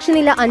UDF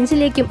കക്ഷിനില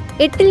 5ലേക്കും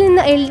 8ൽ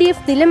നിന്ന് LDF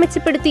നില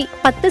മെച്ചപ്പെടുത്തി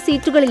 10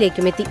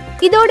 സീറ്റുകളിലേക്കും എത്തി.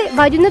 ഇതോടെ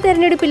വരുന്ന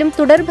തെരഞ്ഞെടുപ്പിലും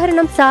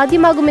തുടർഭരണം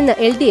സാധ്യമാകുമെന്ന്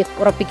LDF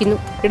ഉറപ്പിക്കുന്നു.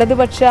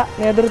 ഇടതുപക്ഷ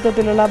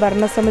നേതൃത്വത്തിലുള്ള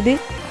ഭരണസമിതി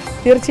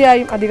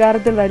തീർച്ചയായും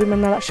അധികാരത്തിൽ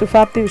വരുമെന്ന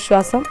ശുഭാപ്തി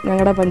വിശ്വാസം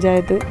ഞങ്ങളുടെ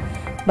പഞ്ചായത്ത്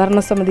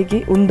ഭരണസമിതിക്ക്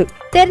ഉണ്ട്.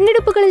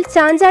 തെരഞ്ഞെടുപ്പുകളിൽ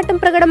ചാഞ്ചാട്ടം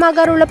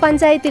പ്രകടമാകാറുള്ള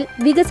പഞ്ചായത്തിൽ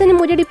വികസന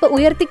മുരടിപ്പ്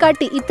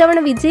ഉയർത്തിക്കാട്ടി ഇത്തവണ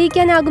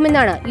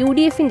വിജയിക്കാനാകുമെന്നാണ്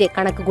UDFന്റെ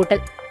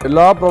കണക്കുകൂട്ടൽ.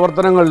 എല്ലാ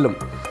പ്രവർത്തനങ്ങളിലും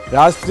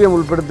രാഷ്ട്രീയം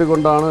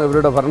ഉൾപ്പെടുത്തിക്കൊണ്ടാണ്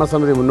ഇവരുടെ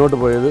ഭരണസമിതി മുന്നോട്ട്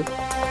പോയത്.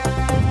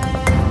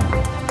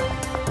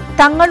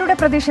 തങ്ങളുടെ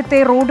പ്രദേശത്തെ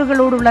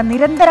റോഡുകളോടുള്ള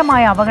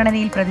നിരന്തരമായ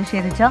അവഗണനയിൽ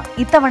പ്രതിഷേധിച്ച്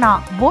ഇത്തവണ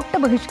വോട്ട്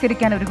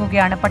ബഹിഷ്കരിക്കാൻ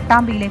ഒരുങ്ങുകയാണ്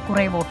പട്ടാമ്പിയിലെ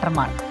കുറെ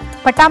വോട്ടർമാർ.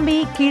 പട്ടാമ്പി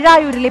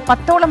കീഴായൂരിലെ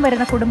 10ഓളം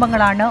വരുന്ന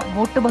കുടുംബങ്ങളാണ്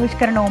വോട്ട്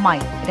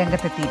ബഹിഷ്കരണവുമായി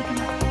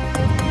രംഗത്തെത്തിയിരിക്കുന്നത്.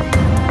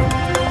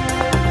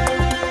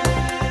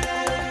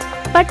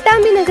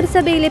 പട്ടാമ്പി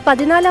നഗരസഭയിലെ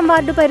 14ാം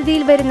വാർഡ്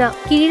പരിധിയിൽ വരുന്ന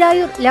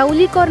കീഴായൂർ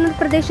ലൗലി കോർണർ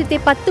പ്രദേശത്തെ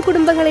 10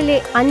 കുടുംബങ്ങളിലെ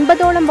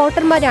 50ഓളം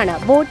വോട്ടർമാരാണ്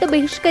വോട്ട്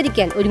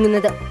ബഹിഷ്കരിക്കാൻ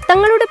ഒരുങ്ങുന്നത്.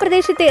 തങ്ങളുടെ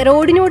പ്രദേശത്തെ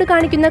റോഡിനോട്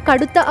കാണിക്കുന്ന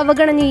കടുത്ത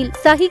അവഗണനയിൽ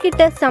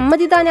സഹിക്കിട്ട്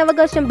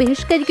സമ്മതിദാനാവകാശം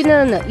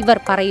ബഹിഷ്കരിക്കുന്നതെന്ന് ഇവർ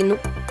പറയുന്നു.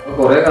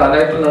 കുറെ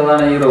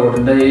കാലമായിട്ടുള്ളതാണ് ഈ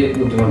റോഡിന്റെ ഈ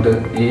ബുദ്ധിമുട്ട്.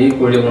 ഈ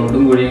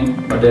കുഴിമുട്ടും കുഴിയും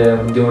മറ്റേ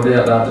ബുദ്ധിമുട്ട്,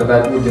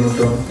 യാത്രക്കാർക്ക്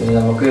ബുദ്ധിമുട്ടും.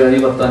 നമുക്ക് ഈ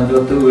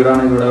 10-50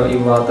 വീടാണ് ഇവിടെ ഈ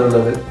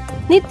ഭാഗത്തുള്ളത്.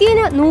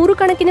 നിത്യേന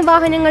നൂറുകണക്കിന്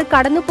വാഹനങ്ങൾ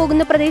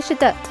കടന്നുപോകുന്ന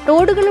പ്രദേശത്ത്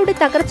റോഡുകളുടെ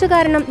തകർച്ച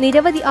കാരണം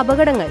നിരവധി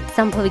അപകടങ്ങൾ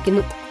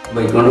സംഭവിക്കുന്നു.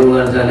 ബൈക്ക് കൊണ്ട്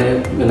പോകുകയാണെന്ന് വെച്ചാൽ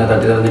പിന്നെ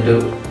തട്ടി തന്നിട്ട്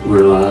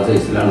വീഴുവാങ്ങ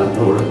സൈസിലാണ്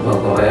റോഡ്.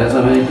 കുറേ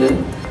സമയത്ത്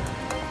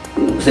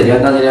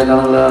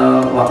ശരിയാക്കാന്നുള്ള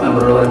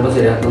മെമ്പറോട് പറയുമ്പോൾ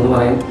ശരിയാക്കുമെന്ന്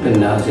പറയും,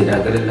 പിന്നെ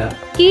ശരിയാക്കലില്ല.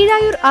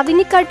 കീഴായൂർ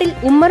അവിനിക്കാട്ടിൽ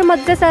ഉമ്മർ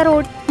മദ്രസ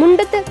റോഡ്,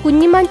 മുണ്ടത്ത്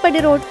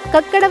കുഞ്ഞിമാൻപടി റോഡ്,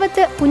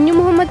 കക്കടവത്ത്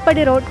കുഞ്ഞുമുഹമ്മദ്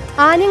പടി റോഡ്,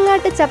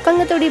 ആനങ്ങാട്ട്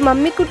ചപ്പങ്ങത്തൊടി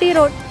മമ്മിക്കുട്ടി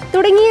റോഡ്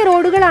തുടങ്ങിയ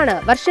റോഡുകളാണ്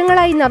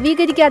വർഷങ്ങളായി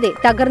നവീകരിക്കാതെ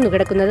തകർന്നു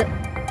കിടക്കുന്നത്.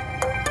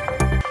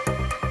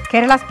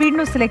 കേരള സ്പീഡ്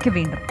ന്യൂസിലേക്ക്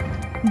വീണ്ടും.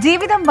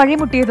 ജീവിതം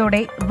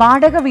വഴിമുട്ടിയതോടെ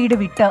വാടക വീട്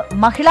വിട്ട്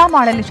മഹിളാ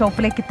മാളിൽ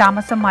ഷോപ്പിലേക്ക്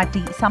താമസം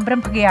മാറ്റി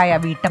സംരംഭകയായ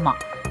വീട്ടമ്മ.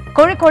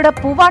 കോഴിക്കോട്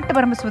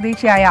പൂവാട്ടുപറമ്പ്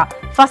സ്വദേശിയായ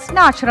ഫസ്ന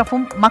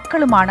അഷ്റഫും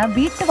മക്കളുമാണ്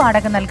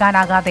വീട്ടുവാടക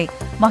നൽകാനാകാതെ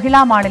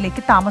മഹിളാ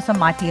മാളിലേക്ക് താമസം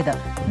മാറ്റിയത്.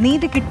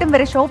 നീതി കിട്ടും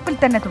വരെ ഷോപ്പിൽ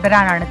തന്നെ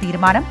തുടരാനാണ്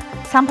തീരുമാനം.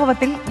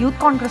 സംഭവത്തിൽ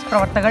യൂത്ത് കോൺഗ്രസ്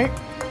പ്രവർത്തകർ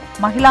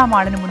മഹിളാ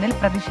മാളിന് മുന്നിൽ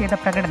പ്രതിഷേധ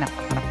പ്രകടനം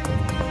നടത്തി.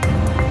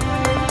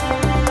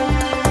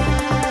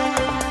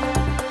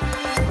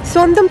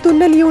 സ്വന്തം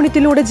തുന്നൽ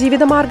യൂണിറ്റിലൂടെ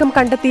ജീവിതമാർഗം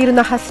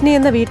കണ്ടെത്തിയിരുന്ന ഹസ്ന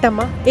എന്ന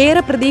വീട്ടമ്മ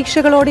ഏറെ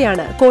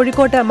പ്രതീക്ഷകളോടെയാണ്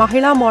കോഴിക്കോട്ട്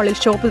മഹിളാ മാളിൽ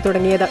ഷോപ്പ്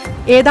തുടങ്ങിയത്.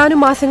 ഏതാനും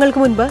മാസങ്ങൾക്ക്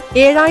മുൻപ്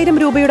 7000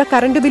 രൂപയുടെ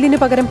കറണ്ട് ബില്ലിന്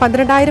പകരം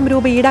 12000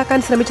 രൂപ ഈടാക്കാൻ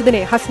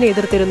ശ്രമിച്ചതിനെ ഹസ്ന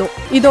എതിർത്തിരുന്നു.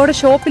 ഇതോടെ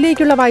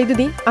ഷോപ്പിലേക്കുള്ള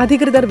വൈദ്യുതി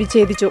അധികൃതർ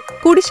വിച്ഛേദിച്ചു.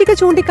 കുടിശ്ശിക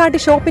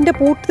ചൂണ്ടിക്കാട്ടി ഷോപ്പിന്റെ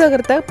പൂട്ട്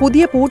തകർത്ത്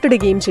പുതിയ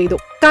പൂട്ടിടുകയും ചെയ്തു.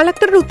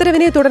 കളക്ടറുടെ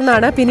ഉത്തരവിനെ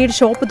തുടർന്നാണ് പിന്നീട്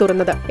ഷോപ്പ്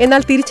തുറന്നത്.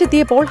 എന്നാൽ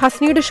തിരിച്ചെത്തിയപ്പോൾ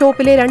ഹസ്നയുടെ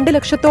ഷോപ്പിലെ 2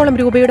 ലക്ഷത്തോളം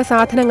രൂപയുടെ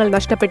സാധനങ്ങൾ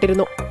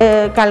നഷ്ടപ്പെട്ടിരുന്നു.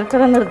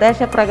 കളക്ടറുടെ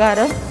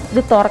നിർദ്ദേശപ്രകാരം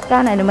ഇത്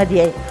തുറക്കാൻ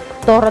അനുമതിയായി.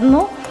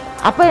 തുറന്നു.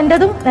 അപ്പോൾ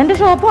എൻ്റെ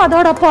ഷോപ്പും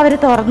അതോടൊപ്പം അവർ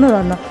തുറന്നു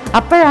തന്നു.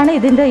 അപ്പോഴാണ്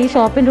ഈ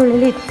ഷോപ്പിൻ്റെ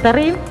ഉള്ളിൽ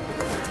ഇത്രയും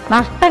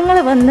നഷ്ടങ്ങൾ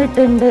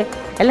വന്നിട്ടുണ്ട്,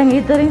 അല്ലെങ്കിൽ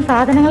ഇത്രയും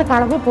സാധനങ്ങൾ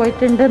കളവ്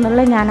പോയിട്ടുണ്ട്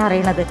എന്നുള്ളത് ഞാൻ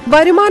അറിയണത്.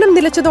 വരുമാനം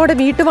നിലച്ചതോടെ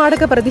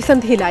വീട്ടുവാടക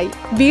പ്രതിസന്ധിയിലായി.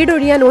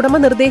 വീടൊഴിയാൻ ഉടമ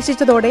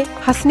നിർദ്ദേശിച്ചതോടെ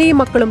ഹസ്നയും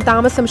മക്കളും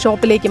താമസം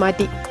ഷോപ്പിലേക്ക്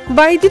മാറ്റി.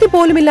 വൈദ്യുതി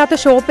പോലുമില്ലാത്ത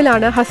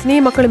ഷോപ്പിലാണ്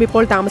ഹസ്നയും മക്കളും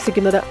ഇപ്പോൾ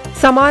താമസിക്കുന്നത്.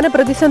 സമാന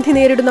പ്രതിസന്ധി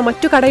നേരിടുന്ന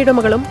മറ്റു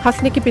കടയുടമകളും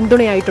ഹസ്നയ്ക്ക്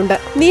പിന്തുണയായിട്ടുണ്ട്.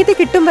 നീതി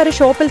കിട്ടും വരെ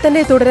ഷോപ്പിൽ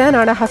തന്നെ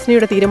തുടരാനാണ്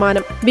ഹസ്നയുടെ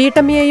തീരുമാനം.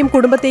 വീട്ടമ്മയെയും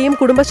കുടുംബത്തെയും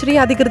കുടുംബശ്രീ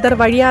അധികൃതർ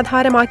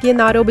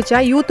വഴിയാധാരമാക്കിയെന്നാരോപിച്ച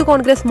യൂത്ത്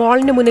കോൺഗ്രസ്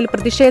മാളിന് മുന്നിൽ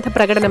പ്രതിഷേധ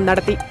പ്രകടനം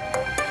നടത്തി.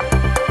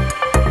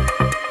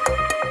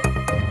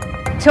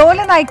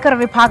 ചോലനായ്ക്കർ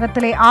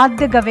വിഭാഗത്തിലെ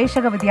ആദ്യ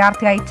ഗവേഷക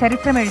വിദ്യാർത്ഥിയായി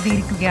ചരിത്രം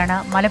എഴുതിയിരിക്കുകയാണ്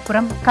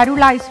മലപ്പുറം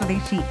കരുളായി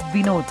സ്വദേശി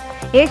വിനോദ്.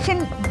 ഏഷ്യൻ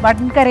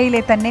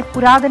വൻകരയിലെ തന്നെ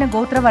പുരാതന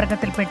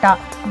ഗോത്രവർഗത്തിൽപ്പെട്ട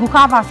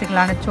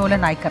ഗുഹാവാസികളാണ്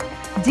ചോലനായ്ക്കർ.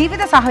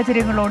 ജീവിത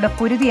സാഹചര്യങ്ങളോട്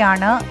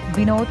പൊരുതിയാണ്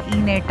വിനോദ് ഈ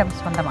നേട്ടം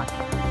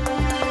സ്വന്തമാക്കിയത്.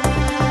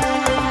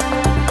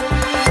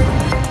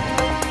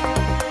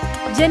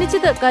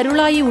 ജനിച്ചത്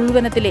കരുളായി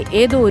ഉൾവനത്തിലെ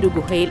ഏതോ ഒരു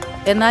ഗുഹയിൽ.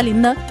 എന്നാൽ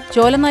ഇന്ന്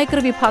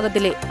ചോലനായ്ക്കർ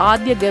വിഭാഗത്തിലെ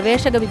ആദ്യ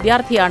ഗവേഷക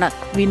വിദ്യാർത്ഥിയാണ്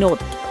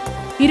വിനോദ്.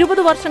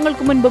 20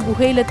 വർഷങ്ങൾക്ക് മുൻപ്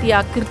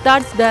ഗുഹയിലെത്തിയ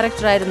കിർത്താഡ്സ്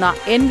ഡയറക്ടറായിരുന്ന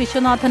N.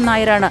 വിശ്വനാഥൻ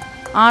നായരാണ്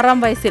 6ാം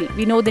വയസ്സിൽ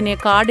വിനോദിനെ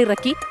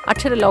കാടിറക്കി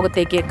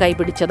അക്ഷരലോകത്തേക്ക്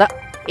കൈപിടിച്ചത്.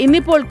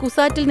 ഇന്നിപ്പോൾ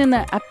കുസാറ്റിൽ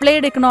നിന്ന്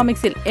അപ്ലൈഡ്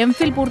എക്കണോമിക്സിൽ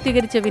MPhil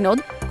പൂർത്തീകരിച്ച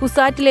വിനോദ്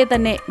കുസാറ്റിലെ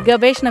തന്നെ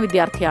ഗവേഷണ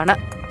വിദ്യാർത്ഥിയാണ്.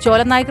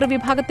 ചോലനായ്ക്കർ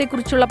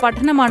വിഭാഗത്തെക്കുറിച്ചുള്ള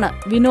പഠനമാണ്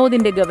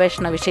വിനോദിന്റെ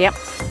ഗവേഷണ വിഷയം.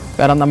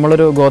 കാരണം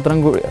നമ്മളൊരു ഗോത്രം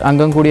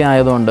അംഗം കൂടി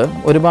ആയതുകൊണ്ട്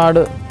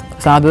ഒരുപാട്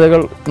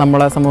സാധ്യതകൾ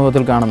നമ്മളെ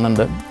സമൂഹത്തിൽ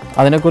കാണുന്നുണ്ട്.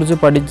 അതിനെക്കുറിച്ച്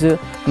പഠിച്ച്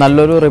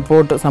നല്ലൊരു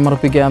റിപ്പോർട്ട്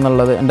സമർപ്പിക്കുക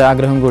എന്നുള്ളത് എൻ്റെ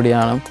ആഗ്രഹം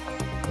കൂടിയാണ്.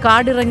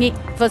 കാടിറങ്ങി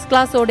ഫസ്റ്റ്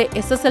ക്ലാസോടെ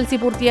SSLC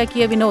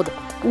പൂർത്തിയാക്കിയ വിനോദ്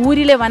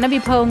ഊരിലെ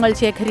വനവിഭവങ്ങൾ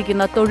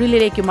ശേഖരിക്കുന്ന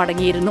തൊഴിലിലേക്ക്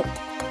മടങ്ങിയിരുന്നു.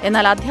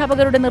 എന്നാൽ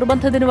അധ്യാപകരുടെ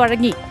നിർബന്ധത്തിന്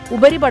വഴങ്ങി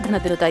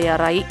ഉപരിപഠനത്തിനു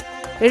തയ്യാറായി.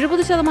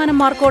 70%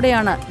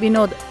 മാർക്കോടെയാണ്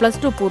വിനോദ്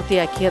 +2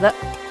 പൂർത്തിയാക്കിയത്.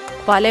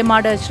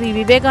 പാലേമാട് ശ്രീ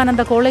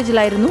വിവേകാനന്ദ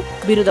കോളേജിലായിരുന്നു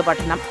ബിരുദ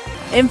പഠനം.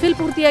 MPhil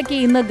പൂർത്തിയാക്കി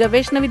ഇന്ന്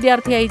ഗവേഷണ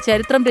വിദ്യാർത്ഥിയായി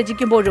ചരിത്രം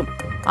രചിക്കുമ്പോഴും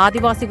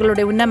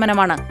ആദിവാസികളുടെ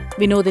ഉന്നമനമാണ്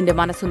വിനോദിന്റെ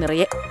മനസ്സു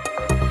നിറയെ.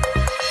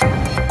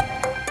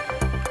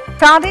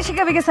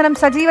 പ്രാദേശിക വികസനം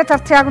സജീവ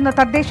ചർച്ചയാകുന്ന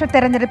തദ്ദേശ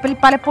തെരഞ്ഞെടുപ്പിൽ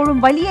പലപ്പോഴും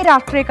വലിയ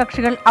രാഷ്ട്രീയ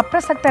കക്ഷികൾ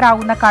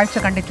അപ്രസക്തരാകുന്ന കാഴ്ച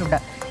കണ്ടിട്ടുണ്ട്.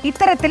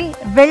 ഇത്തരത്തിൽ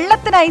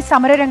വെള്ളത്തിനായി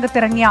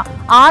സമരരംഗത്തിറങ്ങിയ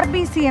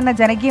RBC എന്ന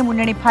ജനകീയ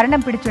മുന്നണി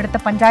ഭരണം പിടിച്ചെടുത്ത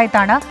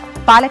പഞ്ചായത്താണ്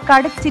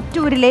പാലക്കാട്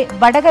ചിറ്റൂരിലെ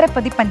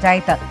വടകരപ്പതി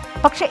പഞ്ചായത്ത്.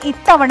 പക്ഷെ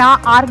ഇത്തവണ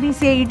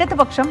RBCയെ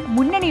ഇടതുപക്ഷം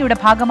മുന്നണിയുടെ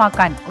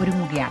ഭാഗമാക്കാൻ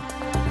ഒരുങ്ങുകയാണ്.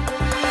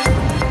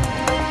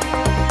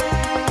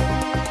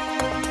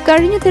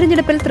 കഴിഞ്ഞ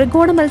തെരഞ്ഞെടുപ്പിൽ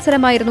ത്രികോണ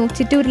മത്സരമായിരുന്നു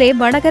ചിറ്റൂരിലെ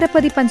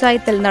വടകരപ്പതി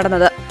പഞ്ചായത്തിൽ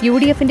നടന്നത്.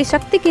 UDFന്റെ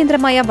ശക്തി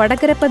കേന്ദ്രമായ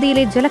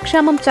വടകരപ്പതിയിലെ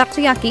ജലക്ഷാമം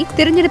ചർച്ചയാക്കി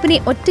തിരഞ്ഞെടുപ്പിനെ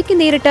ഒറ്റയ്ക്ക്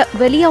നേരിട്ട്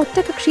വലിയ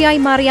ഒറ്റകക്ഷിയായി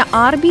മാറിയ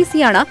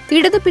RBCയാണ്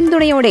ഇടതു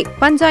പിന്തുണയോടെ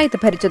പഞ്ചായത്ത്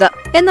ഭരിച്ചത്.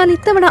 എന്നാൽ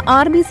ഇത്തവണ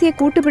RBCയെ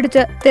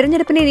കൂട്ടുപിടിച്ച്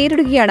തിരഞ്ഞെടുപ്പിനെ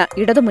നേരിടുകയാണ്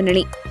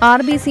ഇടതുമുന്നണി.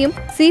 RBCയും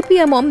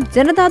CPMഉം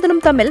ജനതാദളും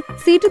തമ്മിൽ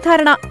സീറ്റ്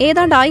ധാരണ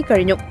ഏതാണ്ടായി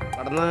കഴിഞ്ഞു.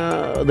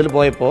 ഇതിൽ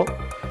പോയപ്പോൾ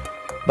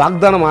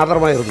വാഗ്ദാനം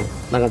മാത്രമായിരുന്നു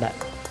ഞങ്ങളുടെ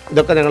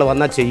ഇതൊക്കെ ഞങ്ങൾ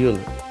വന്നാൽ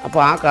ചെയ്യുമെന്ന്.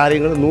 അപ്പോൾ ആ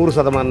കാര്യങ്ങൾ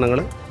 100% ഞങ്ങൾ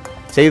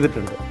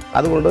ചെയ്തിട്ടുണ്ട്.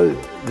 അതുകൊണ്ട്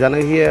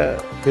ജനകീയ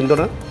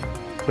പിന്തുണ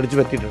പിടിച്ചു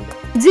പറ്റിയിട്ടുണ്ട്.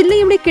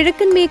 ജില്ലയുടെ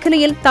കിഴക്കൻ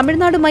മേഖലയിൽ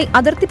തമിഴ്നാടുമായി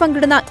അതിർത്തി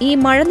പങ്കിടുന്ന ഈ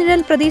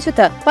മഴനിഴൽ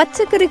പ്രദേശത്ത്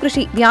പച്ചക്കറി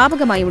കൃഷി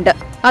വ്യാപകമായുണ്ട്.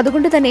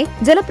 അതുകൊണ്ട് തന്നെ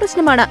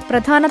ജലപ്രശ്നമാണ്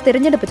പ്രധാന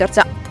തെരഞ്ഞെടുപ്പ് ചർച്ച.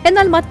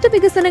 എന്നാൽ മറ്റു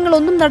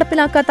വികസനങ്ങളൊന്നും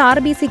നടപ്പിലാക്കാത്ത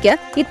RBCക്ക്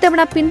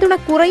ഇത്തവണ പിന്തുണ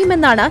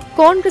കുറയുമെന്നാണ്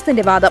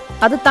കോൺഗ്രസിന്റെ വാദം.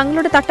 അത്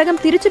തങ്ങളുടെ തട്ടകം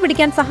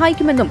തിരിച്ചുപിടിക്കാൻ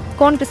സഹായിക്കുമെന്നും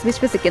കോൺഗ്രസ്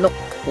വിശ്വസിക്കുന്നു.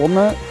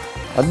 ഒന്ന്,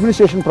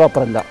 അഡ്മിനിസ്ട്രേഷൻ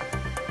പ്രോപ്പർ അല്ല.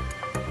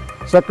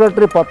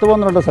 സെക്രട്ടറി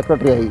 10-12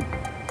 സെക്രട്ടറിയായി.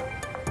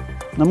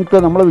 നമുക്ക്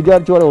നമ്മൾ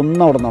വിചാരിച്ച പോലെ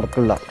ഒന്നും അവിടെ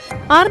നടക്കില്ല.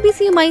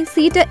 RBCയുമായി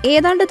സീറ്റ്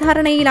ഏതാണ്ട്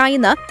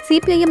ധാരണയിലായെന്ന്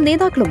CPIM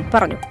നേതാക്കളും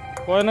പറഞ്ഞു.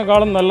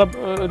 പോയതിനേക്കാളും നല്ല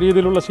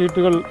രീതിയിലുള്ള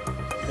സീറ്റുകൾ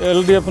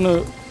LDFന്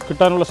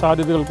കിട്ടാനുള്ള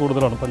സാധ്യതകൾ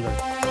കൂടുതലാണ്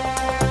പഞ്ചായത്ത്.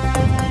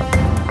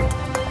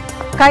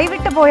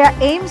 കൈവിട്ടുപോയ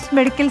എയിംസ്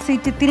മെഡിക്കൽ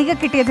സീറ്റ് തിരികെ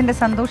കിട്ടിയതിന്റെ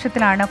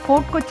സന്തോഷത്തിലാണ്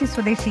ഫോർട്ട് കൊച്ചി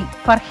സ്വദേശി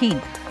ഫർഹീൻ.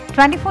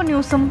 24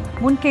 ന്യൂസും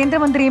മുൻ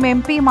കേന്ദ്രമന്ത്രിയും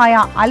MP-യുമായ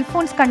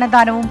അൽഫോൺസ്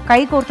കണ്ണന്താനവും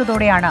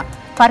കൈകോർത്തതോടെയാണ്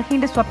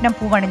ഫർഹീന്റെ സ്വപ്നം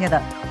പൂവണിഞ്ഞത്.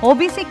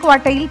 OBC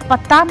ക്വാട്ടയിൽ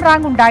 10ാം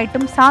റാങ്ക്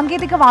ഉണ്ടായിട്ടും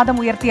സാങ്കേതിക വാദം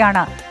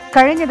ഉയർത്തിയാണ്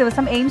കഴിഞ്ഞ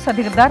ദിവസം എയിംസ്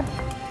അധികൃതർ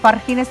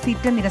ഫർഹീനെ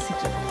സീറ്റ്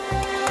നിരസിച്ചത്.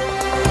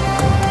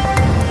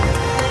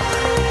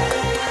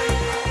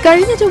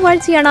 കഴിഞ്ഞ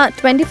ചൊവ്വാഴ്ചയാണ്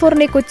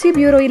 24ന്റെ കൊച്ചി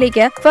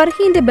ബ്യൂറോയിലേക്ക്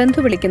ഫർഹീന്റെ ബന്ധു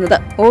വിളിക്കുന്നത്.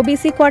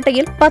 OBC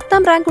ക്വാട്ടയിൽ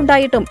 10ാം റാങ്ക്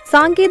ഉണ്ടായിട്ടും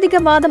സാങ്കേതിക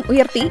വാദം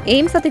ഉയർത്തി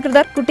എയിംസ്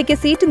അധികൃതർ കുട്ടിക്ക്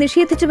സീറ്റ്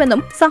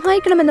നിഷേധിച്ചുവെന്നും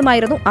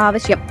സഹായിക്കണമെന്നുമായിരുന്നു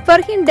ആവശ്യം.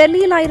 ഫർഹീൻ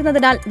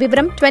ഡൽഹിയിലായിരുന്നതിനാൽ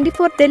വിവരം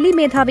 24 ഡൽഹി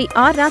മേധാവി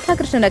R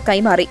രാധാകൃഷ്ണന്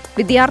കൈമാറി.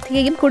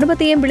 വിദ്യാർത്ഥിയെയും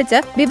കുടുംബത്തെയും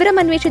വിളിച്ച് വിവരം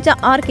അന്വേഷിച്ച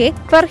RK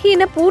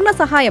ഫർഹീന് പൂർണ്ണ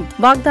സഹായം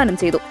വാഗ്ദാനം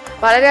ചെയ്തു.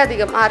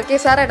 വളരെയധികം RK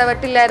സാർ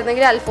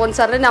ഇടപെട്ടില്ലായിരുന്നെങ്കിൽ അൽഫോൻസ്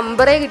സാറിന്റെ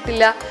നമ്പറേ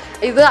കിട്ടില്ല.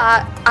 ഇത്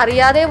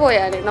അറിയാതെ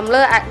പോയാൽ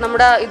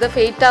നമ്മുടെ ഇത്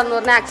ഫെയ്റ്റ് ആണെന്ന്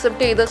പറഞ്ഞാൽ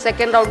ആക്സെപ്റ്റ് ചെയ്ത്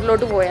സെക്കൻഡ്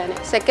റൗണ്ടിലോട്ട് പോയാൽ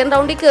സെക്കൻഡ്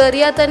റൗണ്ടിൽ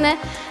കയറിയാൽ തന്നെ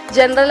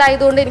ജനറൽ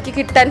ആയതുകൊണ്ട് എനിക്ക്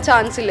കിട്ടാൻ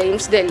ചാൻസ് ഇല്ല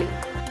എയിംസ് ഡൽഹി.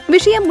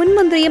 വിഷയം മുൻ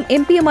മന്ത്രിയും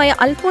MP-യുമായ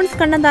അൽഫോൺസ്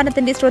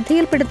കണ്ണന്താനത്തിന്റെ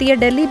ശ്രദ്ധയിൽപ്പെടുത്തിയ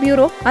ഡൽഹി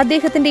ബ്യൂറോ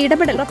അദ്ദേഹത്തിന്റെ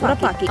ഇടപെടൽ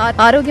ഉറപ്പാക്കി.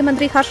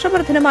 ആരോഗ്യമന്ത്രി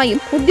ഹർഷവർദ്ധനുമായും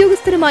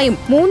ഉദ്യോഗസ്ഥരുമായും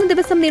 3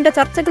 ദിവസം നീണ്ട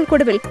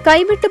ചർച്ചകൾക്കൊടുവിൽ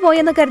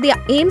കൈവിട്ടുപോയെന്ന് കരുതിയ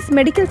എയിംസ്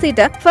മെഡിക്കൽ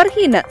സീറ്റ്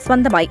ഫർഹീന്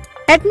സ്വന്തമായി.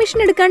 അഡ്മിഷൻ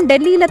എടുക്കാൻ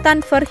ഡൽഹിയിലെത്താൻ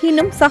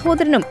ഫർഹീനും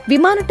സഹോദരനും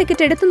വിമാന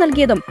ടിക്കറ്റ് എടുത്തു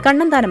നൽകിയതും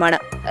കണ്ണന്താനമാണ്.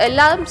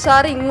 എല്ലാം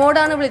സാർ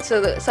ഇങ്ങോട്ടാണ്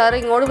വിളിച്ചത്. സാർ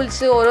ഇങ്ങോട്ട്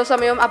വിളിച്ച് ഓരോ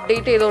സമയവും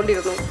അപ്ഡേറ്റ്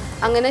ചെയ്തുകൊണ്ടിരുന്നു.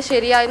 അങ്ങനെ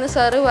ശരിയായെന്ന്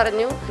സാറ്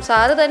പറഞ്ഞു.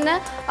 സാറ് തന്നെ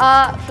ആ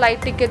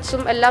ഫ്ലൈറ്റ്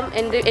ടിക്കറ്റ്സും എല്ലാം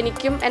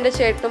എനിക്കും എൻ്റെ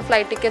ചേട്ടനും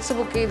ഫ്ലൈറ്റ് ടിക്കറ്റ്സ്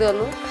ബുക്ക് ചെയ്തു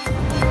തന്നു.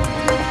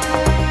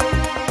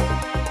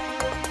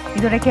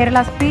 ഇതോടെ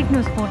കേരള സ്പീഡ്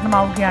ന്യൂസ്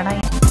പൂർണ്ണമാവുകയാണ്.